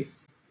next week.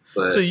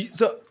 But so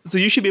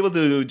you should be able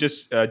to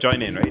just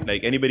join in, right?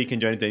 Like anybody can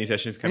join into any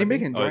sessions.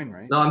 Anybody can join,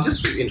 right? No, I'm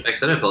just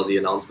excited about the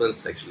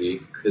announcements actually,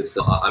 because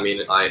I'm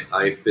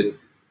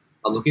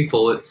looking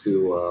forward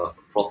to a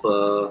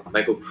proper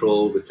MacBook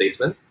Pro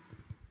replacement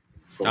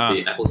from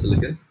the Apple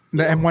Silicon.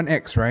 The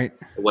M1X, right?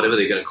 Whatever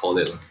they're gonna call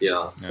it.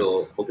 Yeah.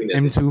 So hoping that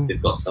M2.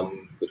 they've got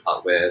some good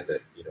hardware that,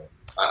 you know.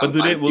 But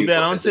will they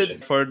announce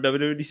it for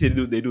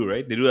WWDC? They do,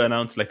 right? They do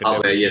announce like a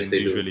hardware. Yes, they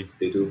usually. Do.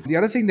 They do. The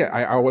other thing that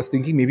I was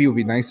thinking maybe would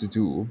be nice to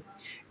do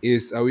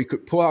is we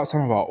could pull out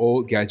some of our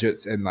old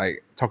gadgets and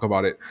like talk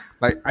about it.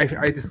 Like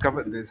I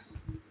discovered this,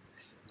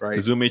 right?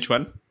 The Zoom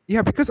H1.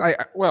 Yeah, because I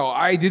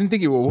didn't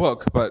think it would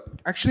work, but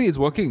actually it's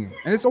working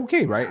and it's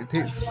okay, right?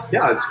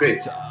 Yeah, it's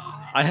great.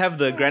 I have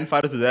the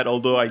grandfather to that,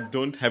 although I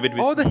don't have it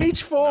with. Oh, the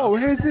H4.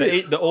 Where is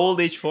it? The old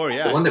H4,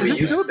 yeah. The one that we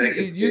used.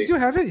 You still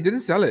have it? You didn't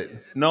sell it?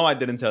 No, I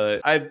didn't sell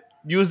it. I've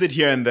used it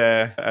here and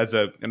there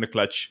in a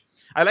clutch.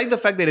 I like the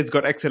fact that it's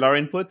got XLR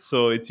input,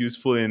 so it's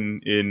useful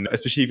in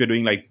especially if you're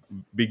doing like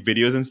big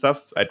videos and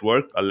stuff at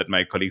work. I'll let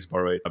my colleagues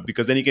borrow it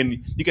because then you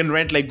can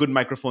rent like good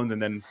microphones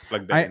and then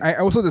plug them in. I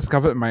also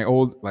discovered my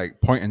old like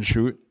point and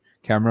shoot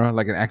camera,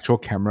 like an actual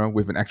camera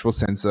with an actual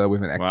sensor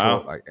with an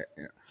actual like.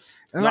 Yeah.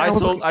 No,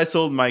 I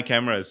sold my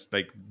cameras.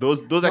 Like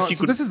those actually.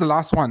 So this is the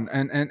last one,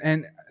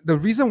 and the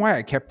reason why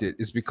I kept it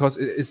is because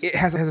it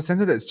has a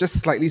sensor that's just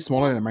slightly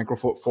smaller than a Micro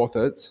Four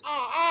Thirds.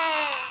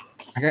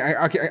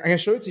 I can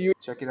show it to you.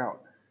 Check it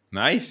out.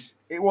 Nice.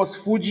 It was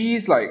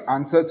Fuji's like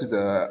answer to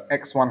the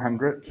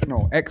X100.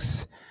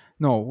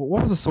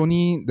 What was the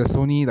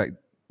Sony like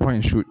point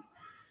and shoot?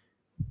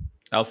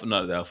 Alpha,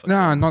 not the Alpha.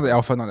 No, not the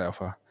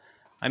Alpha.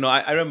 I know.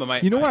 I remember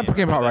my. You know what I'm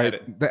talking about, right?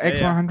 The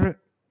X100,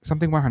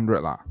 something 100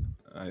 lah.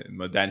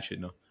 Dan should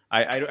know.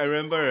 I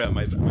remember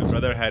my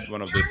brother had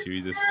one of those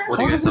series. What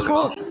do you guys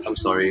called? I'm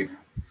sorry.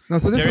 No,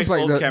 so this Jerry's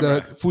was like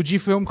the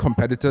Fujifilm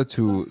competitor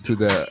to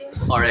the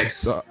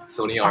RX,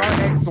 Sony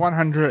RX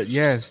 100.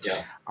 Yes.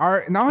 Yeah.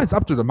 Now it's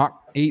up to the Mark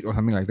 8 or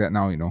something like that.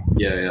 Now you know.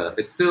 Yeah.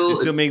 It's still. You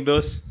still make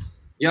those.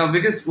 Yeah,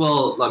 because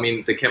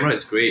the camera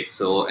is great.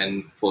 So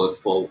and for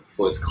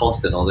its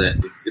cost and all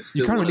that, it's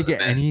still. You can't really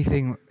get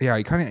anything. Yeah,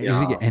 you can't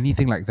really get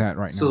anything like that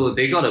right now. So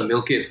they gotta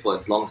milk it for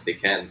as long as they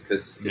can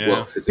because it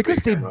works. It's because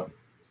a great camera.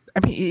 I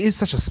mean, it is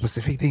such a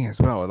specific thing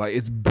as well. Like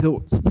it's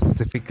built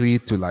specifically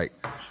to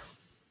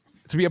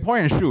be a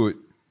point and shoot,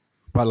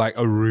 but like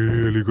a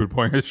really good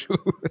point and shoot.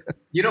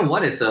 You know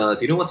what is? Do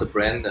you know what's a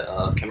brand,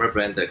 camera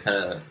brand that kind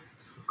of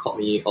caught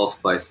me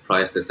off by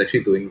surprise? That's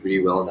actually doing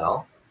really well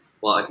now.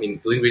 Well, I mean,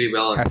 doing really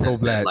well in the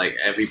sense that like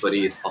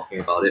everybody is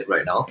talking about it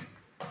right now.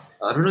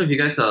 I don't know if you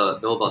guys know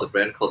about the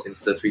brand called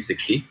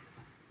Insta360.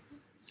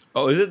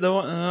 Oh, is it the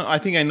one? I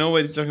think I know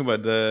what you're talking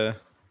about.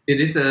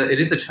 It is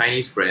a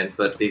Chinese brand,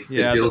 but they've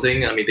been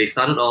building. I mean, they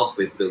started off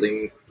with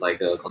building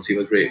like a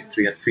consumer grade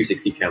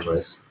 360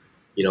 cameras,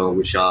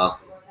 which are,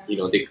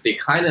 they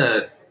kind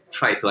of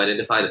try to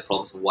identify the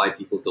problems of why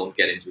people don't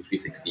get into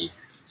 360.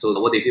 So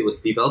what they did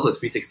was develop a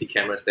 360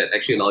 cameras that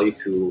actually allow you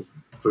to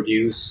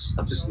produce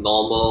just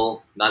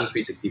normal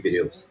non-360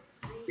 videos.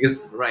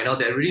 Because right now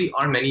there really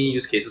aren't many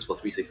use cases for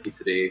 360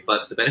 today.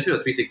 But the benefit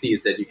of 360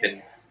 is that you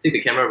can take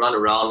the camera, run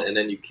around, and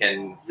then you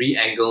can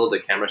re-angle the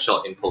camera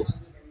shot in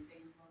post.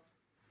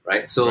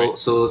 Right. So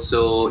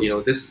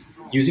this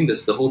using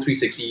the whole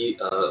 360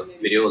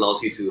 video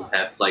allows you to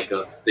have like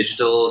a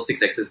digital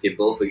 6-axis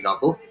gimbal, for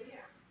example,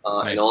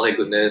 and all that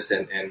goodness.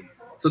 And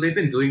so they've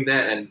been doing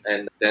that.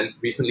 And then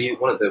recently,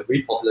 one of the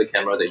very popular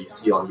camera that you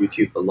see on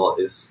YouTube a lot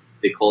is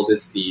they call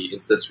this the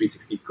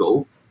Insta360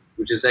 Go,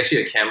 which is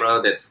actually a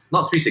camera that's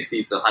not 360,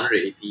 it's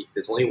 180.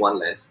 There's only one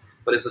lens,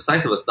 but it's the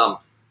size of a thumb.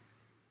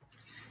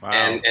 Wow.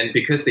 And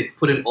because they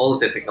put in all of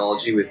that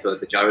technology with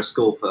the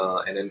gyroscope,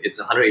 and then it's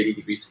a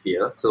 180-degree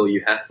sphere, so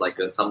you have like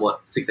a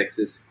somewhat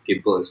 6-axis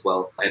gimbal as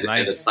well, and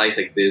a size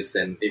like this.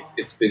 And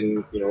it's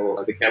been,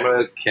 the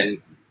camera can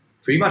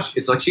pretty much,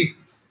 it's actually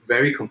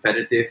very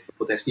competitive,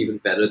 potentially even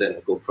better than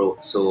a GoPro.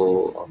 So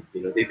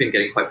they've been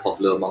getting quite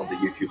popular among the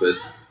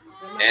YouTubers.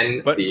 And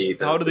but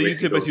how do the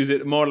racing YouTubers drone. use it?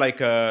 More like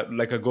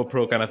a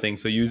GoPro kind of thing.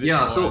 So use it. Yeah.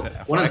 more So for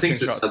one of the things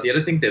action is shots. the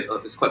other thing that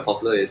is quite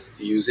popular is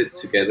to use it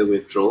together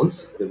with drones,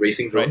 the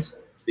racing drones.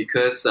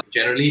 Because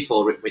generally, if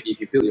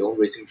you build your own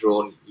racing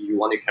drone, you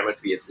want your camera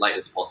to be as light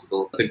as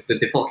possible. The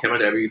default camera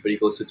that everybody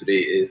goes to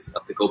today is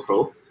the GoPro,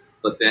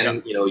 but then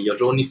your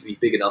drone needs to be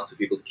big enough to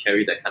be able to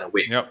carry that kind of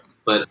weight. Yep.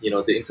 But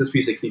the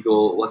Insta360 Go,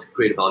 what's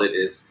great about it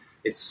is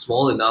it's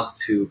small enough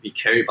to be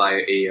carried by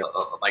a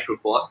micro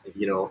quad,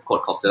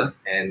 quadcopter,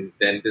 and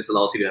then this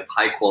allows you to have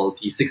high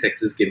quality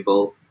 6-axis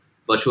gimbal,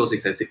 virtual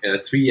 6-axis,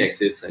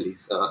 3-axis at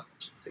least.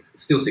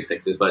 Still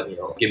 6-axis, but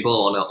gimbal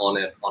on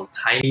a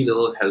tiny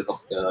little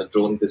helicopter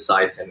drone this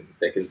size, and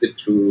that can zip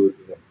through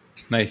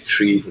nice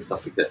trees and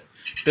stuff like that.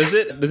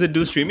 Does it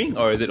do streaming,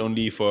 or is it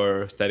only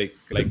for static?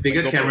 The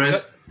bigger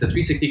cameras, the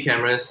 360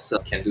 cameras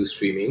can do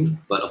streaming,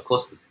 but of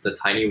course the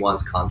tiny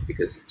ones can't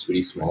because it's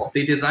really small.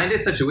 They designed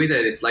it such a way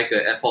that it's like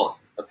a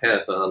pair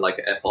of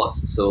like AirPods,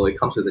 so it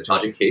comes with a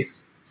charging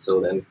case. So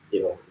then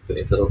with an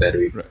internal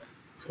battery. Right.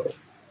 So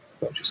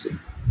quite interesting.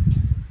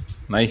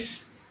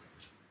 Nice.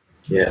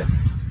 Yeah.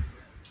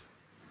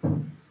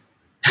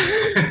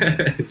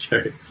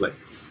 Jared's like,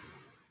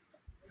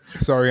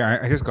 sorry,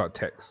 I just got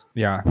text.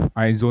 Yeah,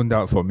 I zoned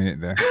out for a minute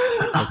there.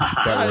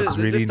 That was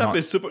really This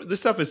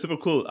stuff is super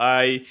cool.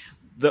 I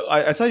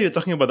thought you were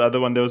talking about the other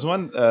one. There was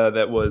one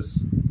that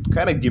was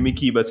kind of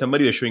gimmicky, but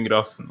somebody was showing it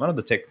off. One of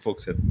the tech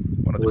folks said.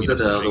 Was it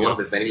the one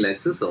with many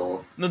lenses,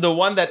 or no? The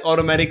one that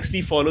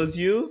automatically follows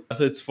you.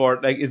 So it's for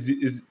like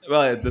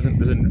it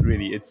doesn't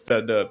really. It's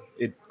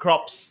it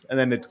crops and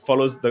then it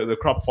follows the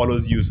crop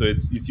follows you. So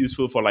it's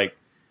useful for like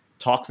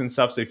talks and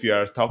stuff. So if you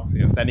are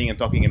standing and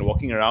talking and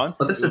walking around.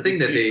 But that's the thing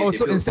that they.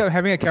 Also, instead of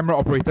having a camera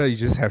operator, you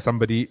just have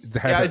somebody.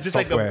 It's just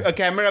software. like a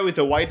camera with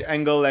a wide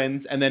angle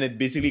lens, and then it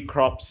basically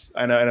crops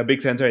and a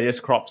big sensor. It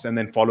just crops and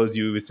then follows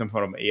you with some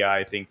sort of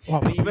AI thing.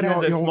 Wow, it even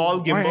has a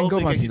small gimbal. Angle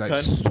so must you be can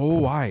like turn. so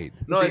wide.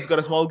 No, it's got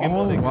a small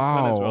gimbal. that you can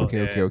turn as well.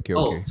 Okay.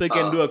 Oh, So you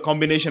can do a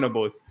combination of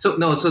both. So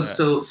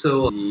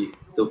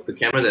the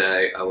camera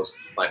that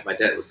my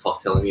dad was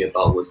telling me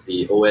about was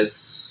the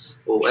OS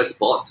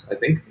Bot, I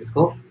think it's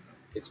called.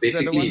 It's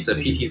basically a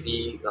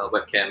PTZ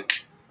webcam.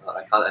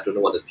 I don't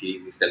know what does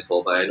PTZ stand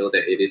for, but I know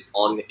that it is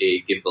on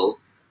a gimbal,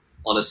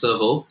 on a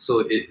servo.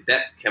 So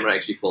that camera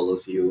actually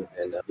follows you,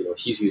 and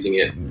he's using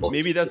it.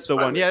 Maybe that's the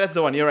one. Yeah, that's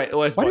the one. You're right.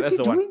 OS Bot. That's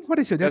the one. What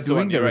is your dad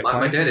doing?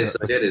 My dad is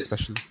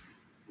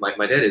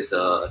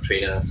a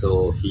trainer,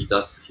 so he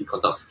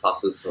conducts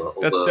classes.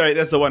 That's right.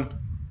 That's the one.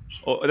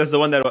 Oh, that's the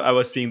one that I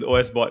was seeing. The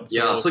OS Bot.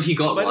 So he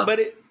got one. But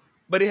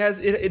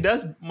it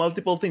does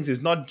multiple things.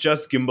 It's not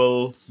just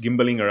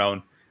gimbaling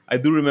around. I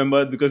do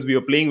remember because we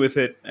were playing with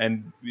it,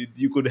 and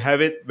you could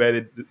have it where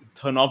it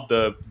turn off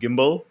the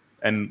gimbal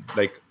and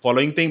like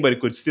following thing, but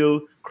it could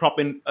still crop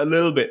in a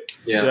little bit.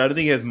 Yeah. I don't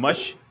think it has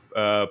much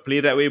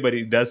play that way, but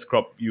it does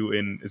crop you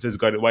in. It's just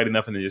got it wide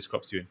enough, and it just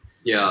crops you in.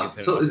 Yeah.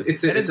 So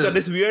it's got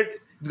this weird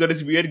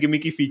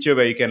gimmicky feature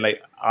where you can like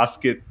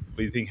ask it.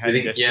 But you think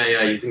gestures.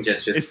 Yeah, using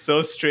gestures. It's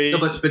so strange.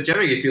 No, but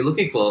Jerry, if you're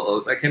looking for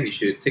a webcam, you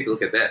should take a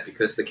look at that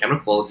because the camera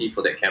quality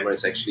for that camera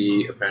is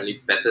actually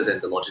apparently better than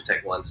the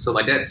Logitech ones. So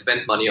my dad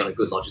spent money on a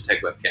good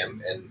Logitech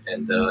webcam, and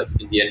in the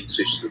end he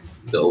switched to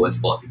the OS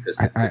Bot because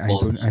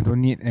I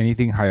don't need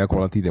anything higher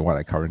quality than what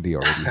I currently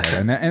already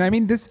have. And I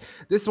mean this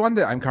one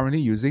that I'm currently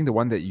using, the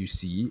one that you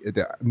see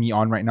me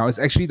on right now, is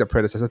actually the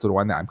predecessor to the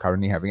one that I'm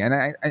currently having. And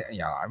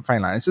I'm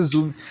fine. It's just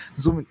zoom.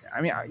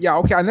 I mean,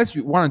 okay, unless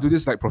you want to do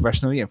this like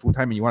professionally and full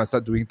time, and you want to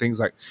start doing things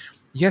like,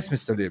 yes,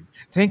 Mr. Lim,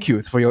 thank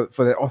you for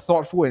the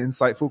thoughtful and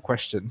insightful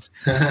question.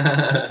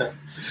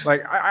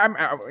 Like I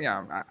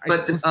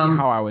don't see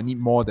how I would need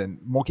more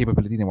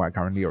capability than what I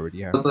currently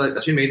already have. But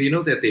actually, do you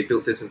know that they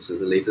built this into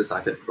the latest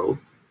iPad Pro?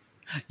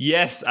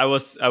 Yes, I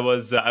was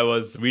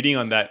reading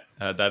on that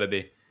the other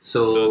day.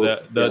 So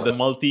the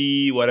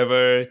multi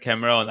whatever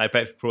camera on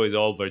iPad Pro is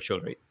all virtual,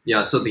 right?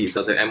 Yeah. So the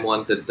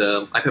M1,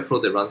 the iPad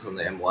Pro that runs on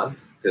the M1.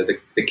 The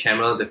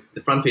camera, the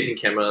front-facing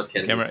camera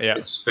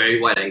it's very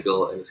wide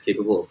angle and it's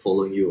capable of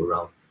following you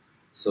around.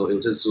 So it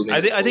will just zoom in.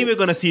 I think we're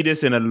going to see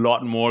this in a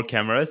lot more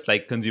cameras,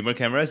 like consumer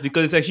cameras,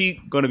 because it's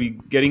actually going to be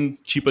getting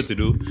cheaper to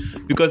do.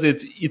 Because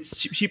it's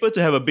cheaper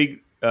to have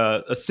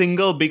a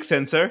single big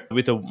sensor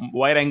with a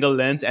wide-angle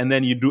lens, and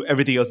then you do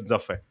everything else in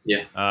software.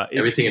 Yeah,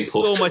 everything in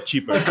post. So much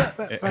cheaper.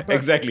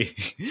 Exactly.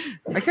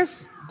 I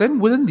guess then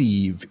wouldn't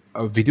the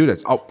video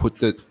that's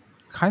outputted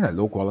kind of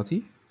low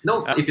quality?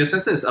 No, if your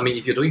sensor is,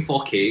 if you're doing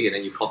 4K and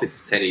then you crop it to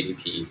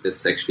 1080p,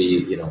 that's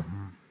actually,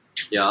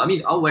 yeah. I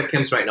mean, our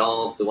webcams right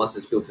now, the ones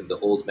that's built in the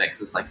old Macs,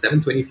 is like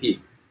 720p.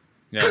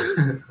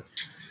 Yeah.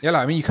 Yeah,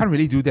 I mean, you can't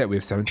really do that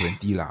with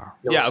 720 lah.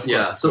 Yeah, of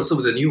course. So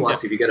with the new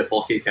ones, if you get a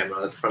 4K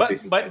camera,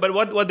 but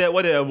what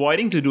they're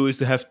avoiding to do is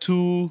to have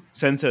two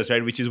sensors,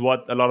 right? Which is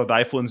what a lot of the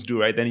iPhones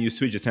do, right? Then you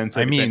switch the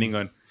sensor depending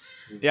on,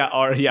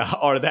 or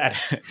that.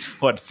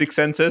 What, 6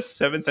 sensors,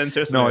 7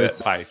 sensors? No,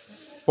 it's 5.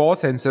 4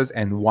 sensors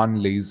and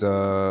 1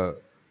 laser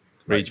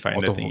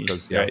rangefinder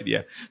autofocus, thingy, right?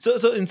 Yeah.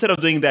 So instead of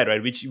doing that,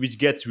 right, which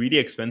gets really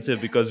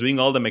expensive because doing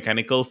all the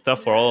mechanical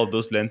stuff for all of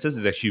those lenses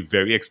is actually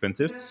very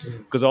expensive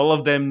because all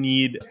of them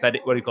need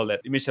static, what do you call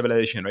that, image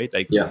stabilization, right?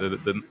 Like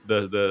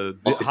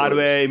the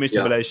hardware image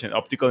stabilization,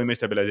 optical image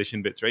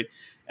stabilization bits, right?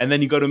 And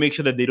then you got to make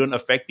sure that they don't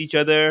affect each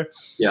other.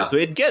 Yeah. So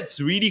it gets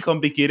really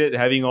complicated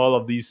having all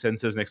of these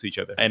sensors next to each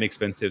other and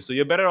expensive. So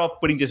you're better off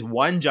putting just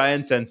one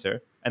giant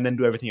sensor and then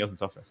do everything else in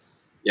software.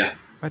 Yeah.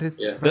 But it's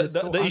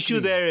the issue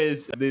there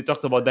is they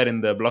talked about that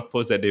in the blog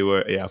post that they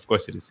were of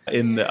course it is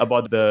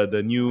about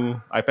the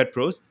new iPad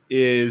Pros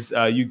is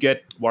you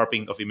get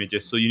warping of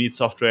images, so you need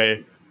software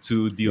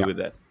to deal with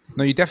that.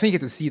 No, you definitely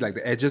get to see like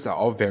the edges are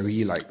all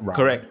very like round.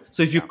 Correct.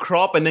 So if you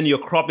crop and then your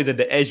crop is at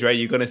the edge, right,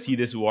 you're gonna see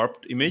this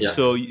warped image. Yeah.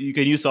 So you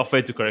can use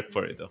software to correct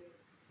for it though.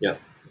 Yeah.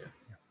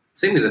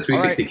 Same with the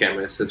 360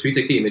 cameras. The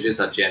 360 images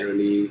are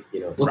generally,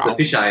 what's round.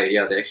 the fisheye?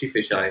 Yeah, they're actually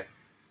fisheye.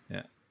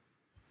 Yeah.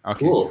 Okay.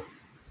 Cool.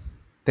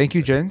 Thank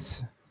you,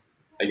 gents.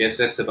 I guess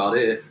that's about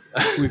it.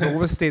 We've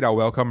overstayed our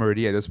welcome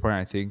already at this point,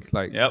 I think.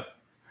 Like, Yep.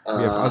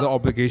 we have other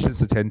obligations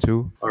to tend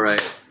to. All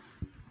right.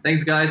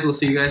 Thanks, guys. We'll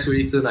see you guys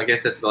really soon. I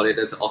guess that's about it.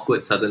 That's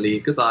awkward suddenly.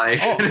 Goodbye.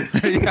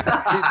 It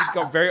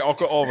got very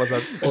awkward all of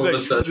a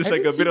sudden. Just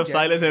like a bit of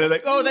silence and they're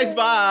like, oh, thanks,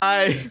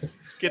 bye.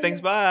 Okay,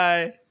 thanks,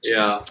 bye.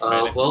 Yeah.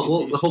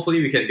 Well,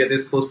 hopefully we can get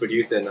this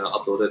post-produced and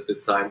uploaded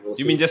this time. We'll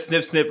you mean just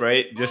snip,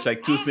 right? Just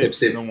like two snips,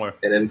 snip, no more.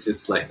 And then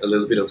just like a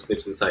little bit of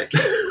snips inside.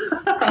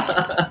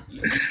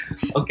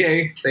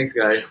 Okay. Thanks,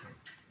 guys.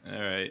 All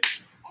right.